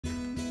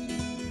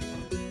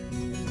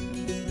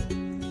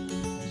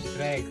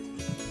drag,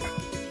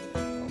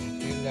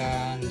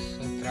 confidence,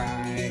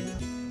 strike.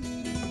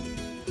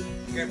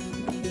 Oke.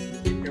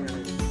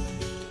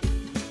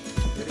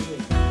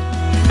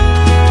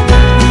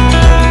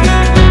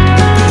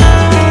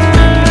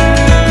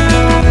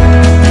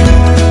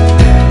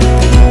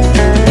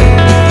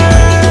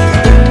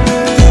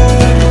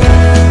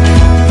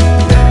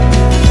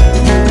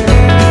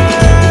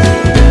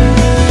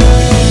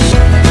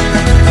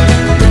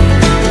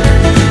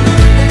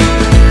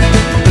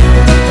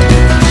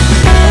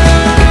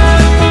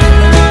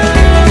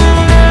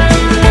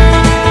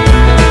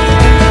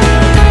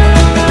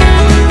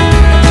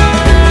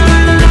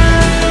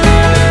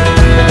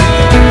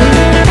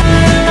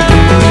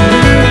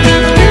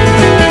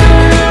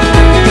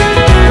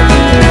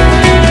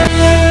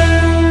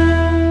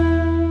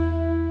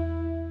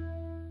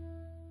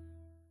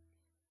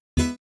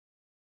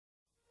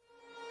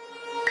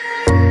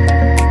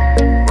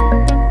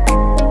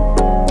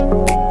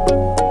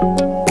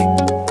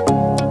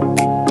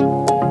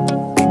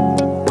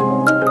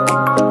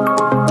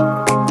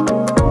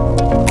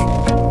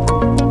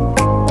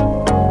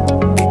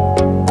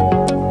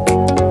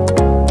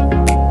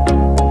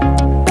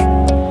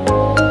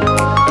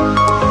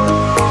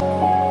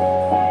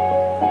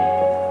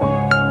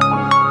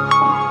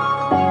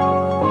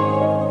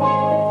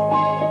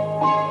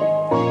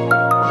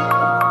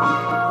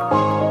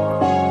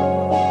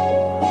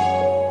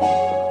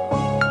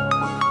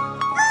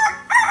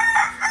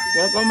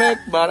 Welcome back,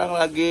 bareng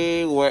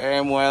lagi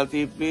WMWL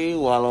TV.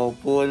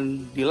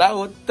 Walaupun di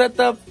laut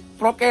tetap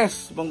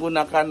prokes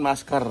menggunakan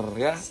masker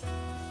ya.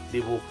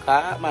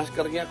 Dibuka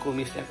maskernya,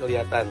 kumisnya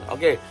kelihatan.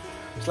 Oke,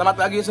 selamat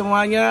pagi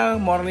semuanya.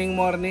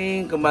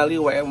 Morning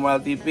kembali WMWL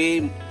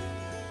TV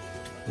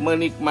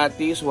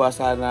menikmati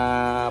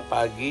suasana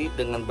pagi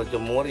dengan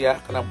berjemur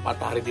ya. Karena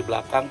matahari di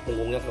belakang,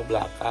 punggungnya ke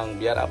belakang.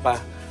 Biar apa?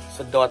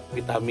 Sedot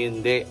vitamin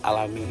D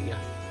alami ya.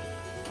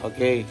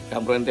 Oke,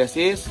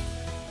 kampurentesis,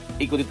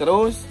 ikuti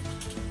terus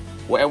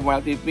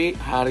WMWL TV.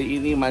 Hari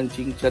ini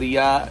mancing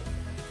ceria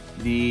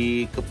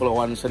di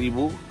Kepulauan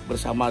Seribu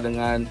bersama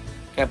dengan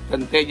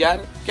Kapten Tejar.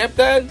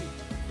 Kapten,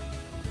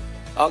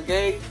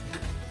 oke,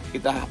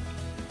 kita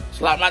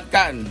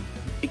selamatkan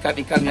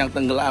ikan-ikan yang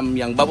tenggelam,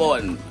 yang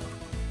babon.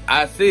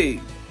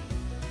 Asik.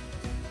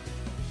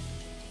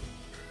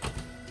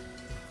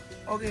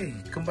 Oke,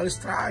 kembali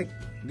strike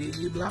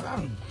di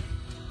belakang.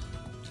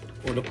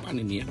 Oh, depan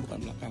ini ya,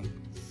 bukan belakang.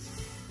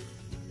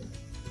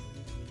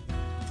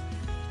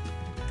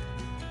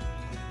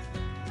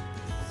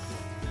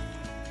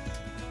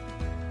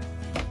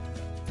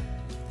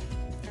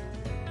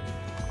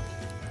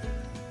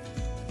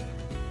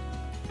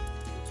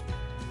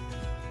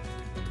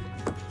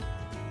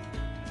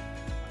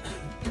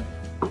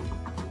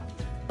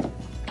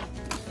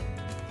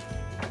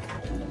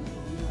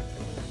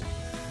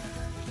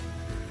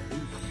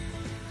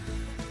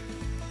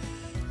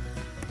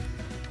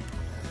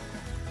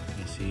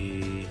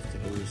 Masih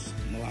terus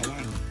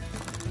melawan.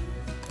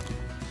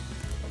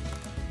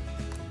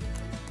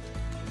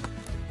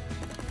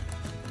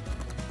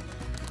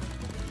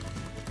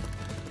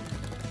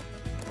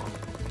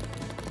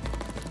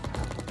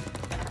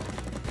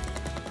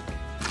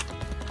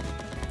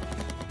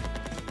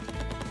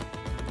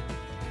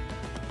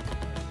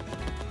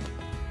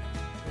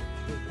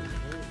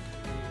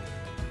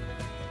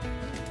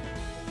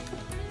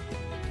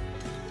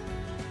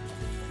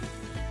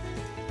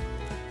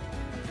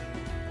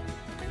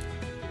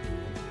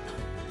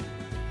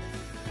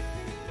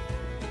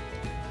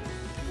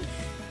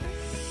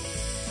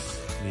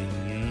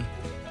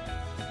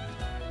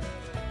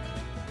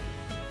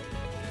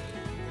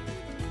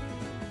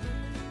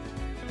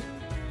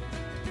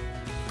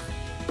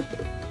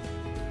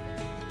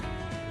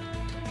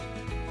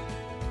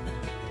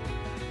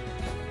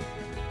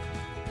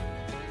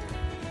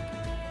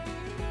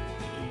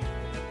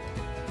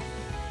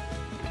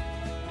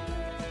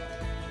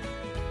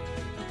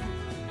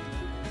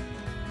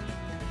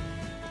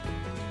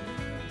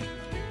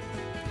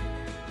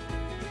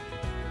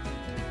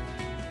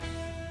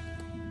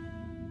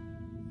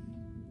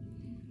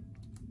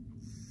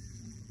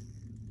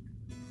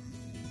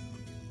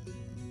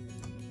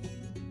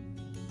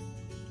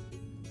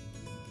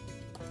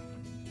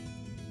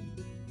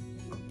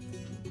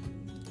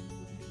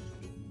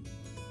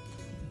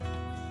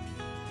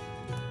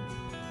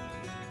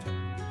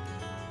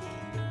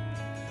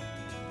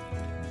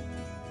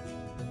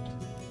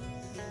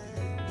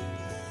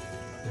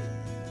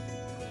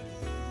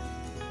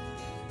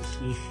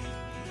 Ini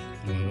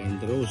melawan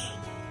terus.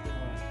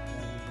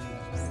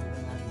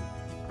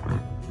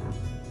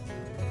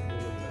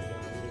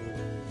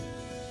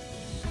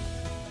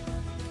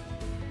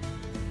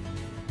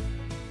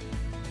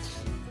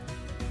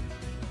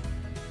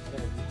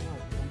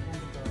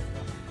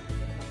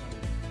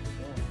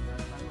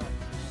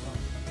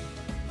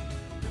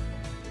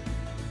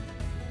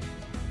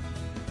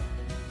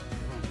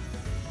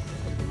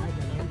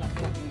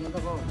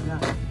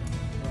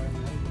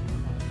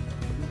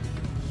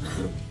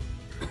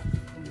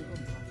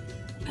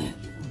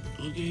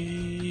 Oke,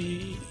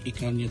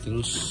 ikannya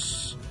terus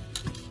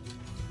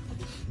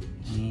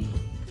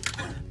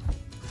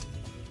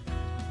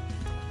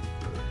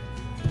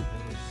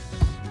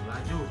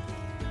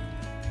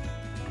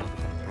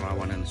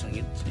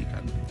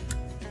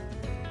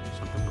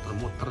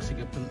muter sih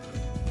Captain.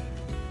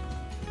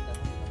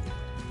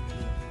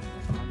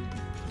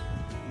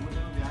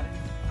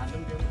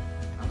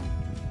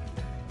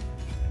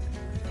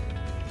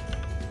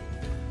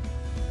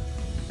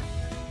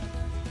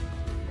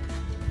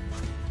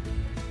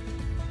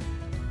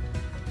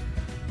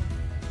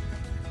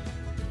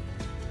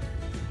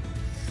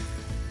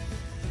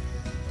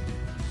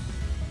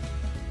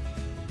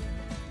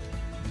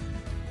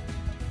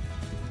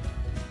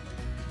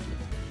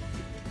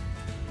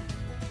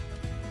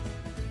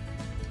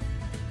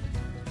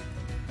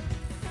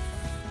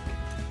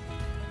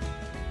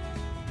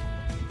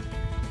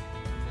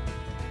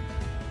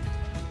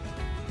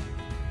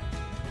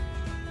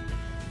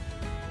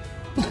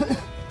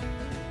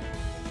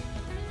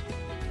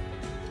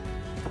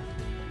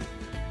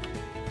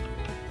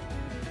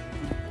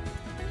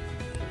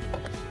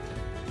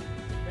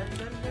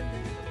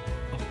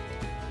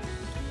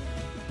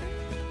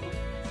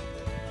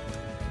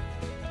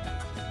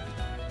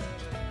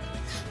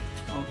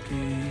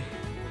 Oke.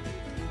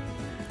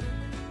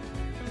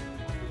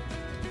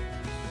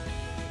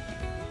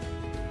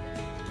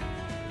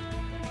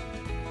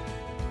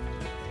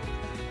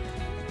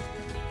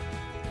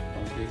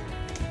 Oke.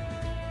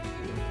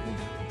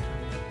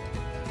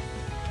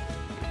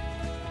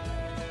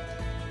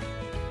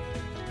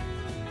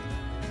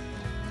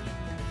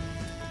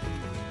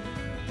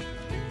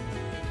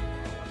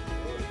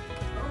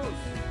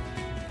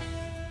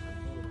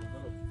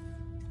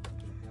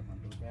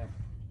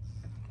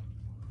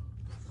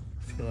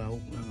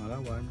 Lauk nggak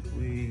ngelawan,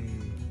 wih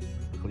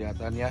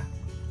kelihatan ya.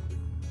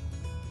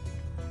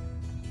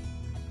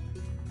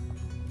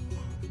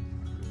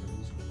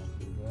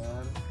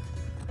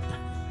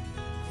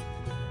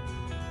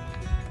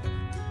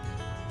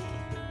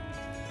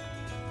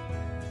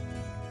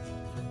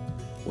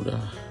 Udah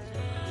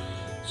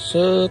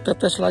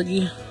setetes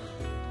lagi.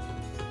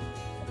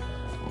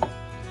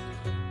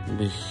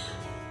 Bih.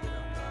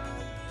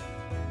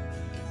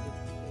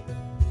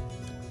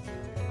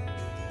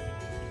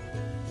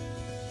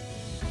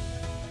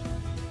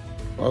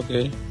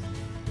 Oke.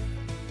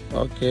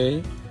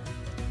 Asik.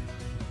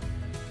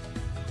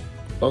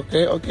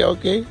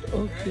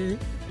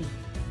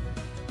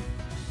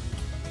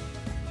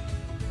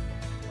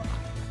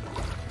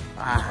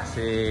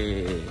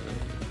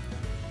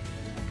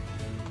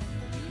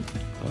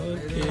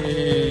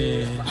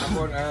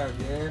 Babon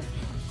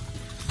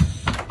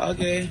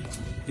Oke.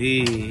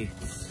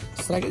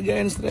 Strike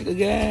again.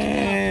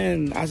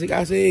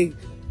 Asik.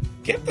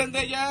 Captain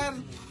Tejar.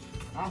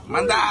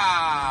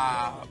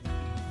 Mantap.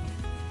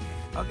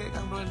 Oke,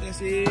 Kang Bro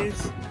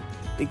Tesis.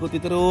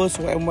 Ikuti terus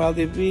WML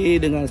TV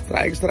dengan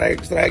strike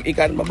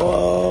ikan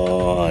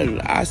babon.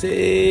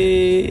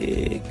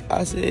 Asik.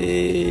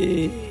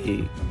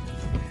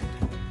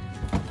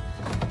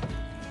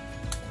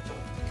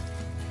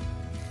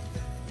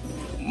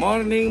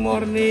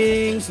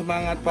 Morning,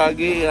 semangat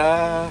pagi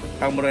ya,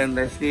 Kang Bro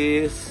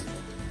Tesis.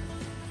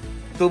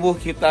 Tubuh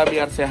kita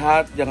biar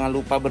sehat, jangan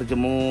lupa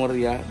berjemur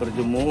ya,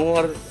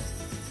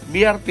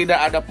 biar tidak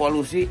ada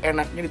polusi.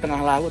 Enaknya di tengah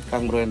laut,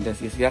 Kang Bro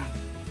Tesis ya.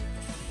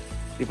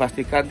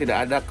 Dipastikan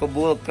tidak ada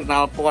kebul,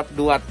 knalpot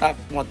 2 tak,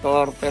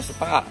 motor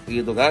Vespa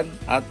gitu kan,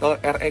 atau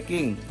RE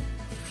King.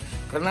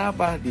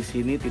 Kenapa? Di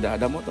sini tidak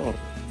ada motor.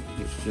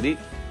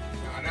 Jadi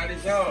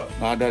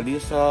nggak ada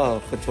diesel,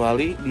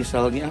 kecuali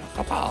dieselnya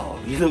kapal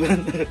gitu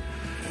kan.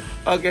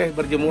 Oke,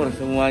 berjemur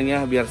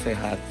semuanya biar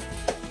sehat.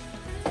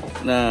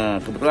 Nah,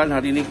 kebetulan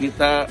hari ini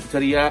kita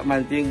ceria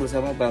mancing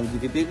bersama Bang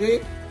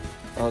GTV.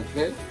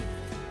 Oke.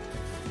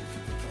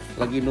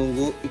 Lagi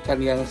nunggu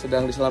ikan yang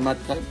sedang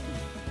diselamatkan.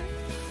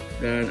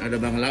 Dan ada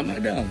Bang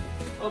Lamadang.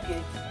 Oke.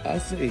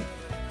 Asik.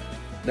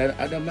 Dan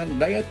ada Mang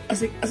Dayat,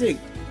 asik.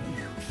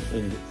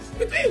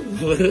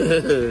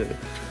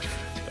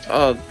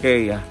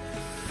 Oke ya.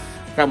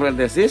 Kamera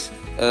Tesis,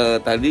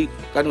 tadi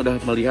kan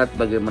udah melihat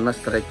bagaimana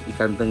strike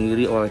ikan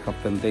tenggiri oleh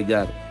Kapten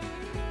Tejar.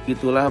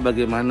 Itulah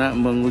bagaimana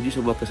menguji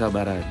sebuah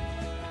kesabaran.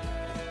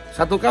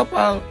 Satu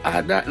kapal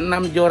ada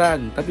 6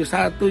 joran, tapi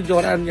 1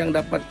 joran yang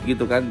dapat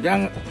gitu kan,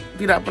 yang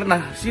tidak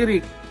pernah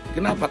sirik.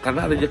 Kenapa?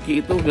 Karena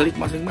rezeki itu milik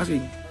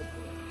masing-masing.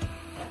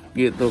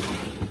 Gitu.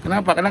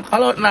 Kenapa? Karena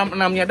kalau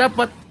 6-6-nya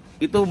dapat,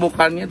 itu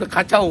bukannya itu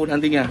kacau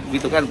nantinya,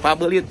 gitu kan,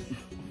 pabelit.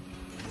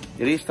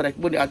 Jadi strike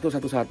pun diatur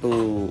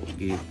satu-satu,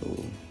 gitu.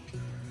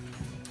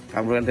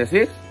 Kamu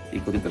Tesis,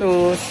 ikuti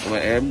terus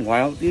WM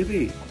Wild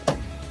TV.